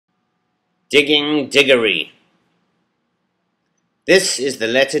Digging Diggory. This is the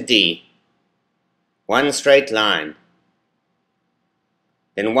letter D. One straight line.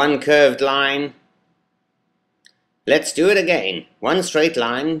 Then one curved line. Let's do it again. One straight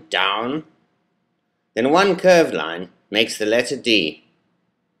line, down. Then one curved line makes the letter D.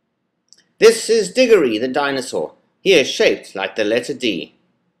 This is Diggory the dinosaur. He is shaped like the letter D.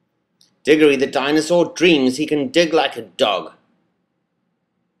 Diggory the dinosaur dreams he can dig like a dog.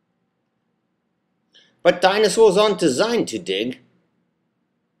 But dinosaurs aren't designed to dig.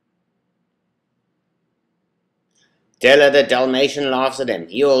 Della the Dalmatian laughs at him.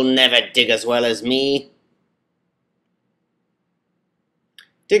 You'll never dig as well as me.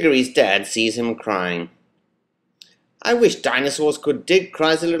 Diggory's dad sees him crying. I wish dinosaurs could dig,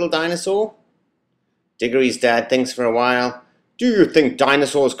 cries the little dinosaur. Diggory's dad thinks for a while. Do you think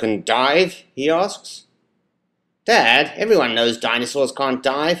dinosaurs can dive? He asks. Dad, everyone knows dinosaurs can't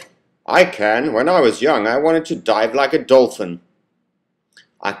dive. I can. When I was young, I wanted to dive like a dolphin.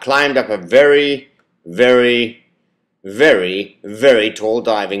 I climbed up a very, very, very, very tall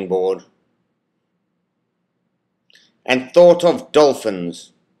diving board and thought of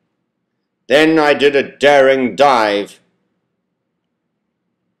dolphins. Then I did a daring dive.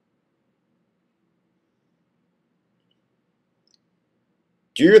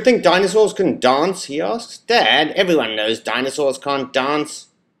 Do you think dinosaurs can dance? He asks. Dad, everyone knows dinosaurs can't dance.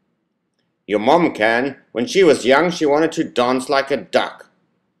 Your mom can. When she was young, she wanted to dance like a duck.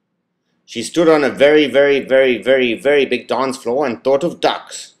 She stood on a very, very, very, very, very big dance floor and thought of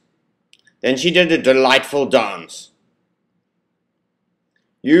ducks. Then she did a delightful dance.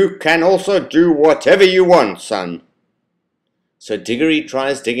 You can also do whatever you want, son. So Diggory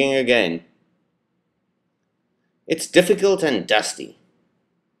tries digging again. It's difficult and dusty.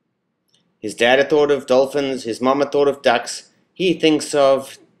 His dad had thought of dolphins, his mom had thought of ducks. He thinks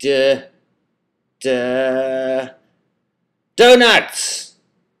of donuts!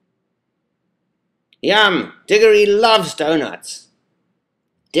 Yum! Diggory loves donuts.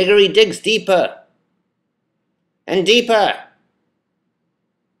 Diggory digs deeper and deeper.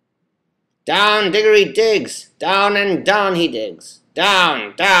 Down Diggory digs. Down and down he digs.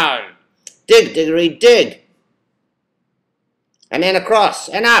 Down, down. Dig, Diggory, dig. And then across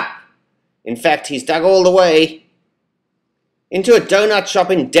and up. In fact, he's dug all the way into a donut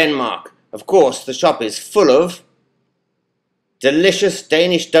shop in Denmark. Of course, the shop is full of delicious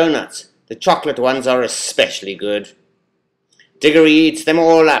Danish donuts. The chocolate ones are especially good. Diggory eats them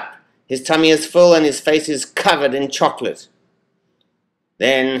all up. His tummy is full and his face is covered in chocolate.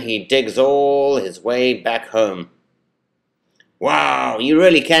 Then he digs all his way back home. Wow, you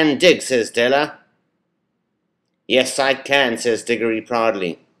really can dig, says Della. Yes, I can, says Diggory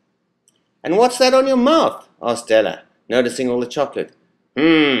proudly. And what's that on your mouth? Asked Della, noticing all the chocolate.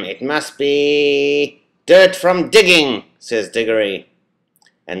 It must be dirt from digging, says Diggory.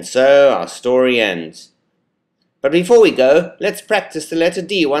 And so our story ends. But before we go, let's practice the letter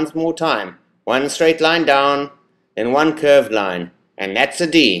D once more time. One straight line down, then one curved line, and that's a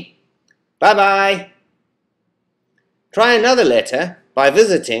D. Bye-bye. Try another letter by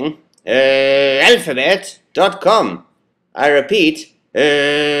visiting alphabet.com. I repeat,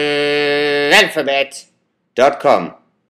 alphabet.com.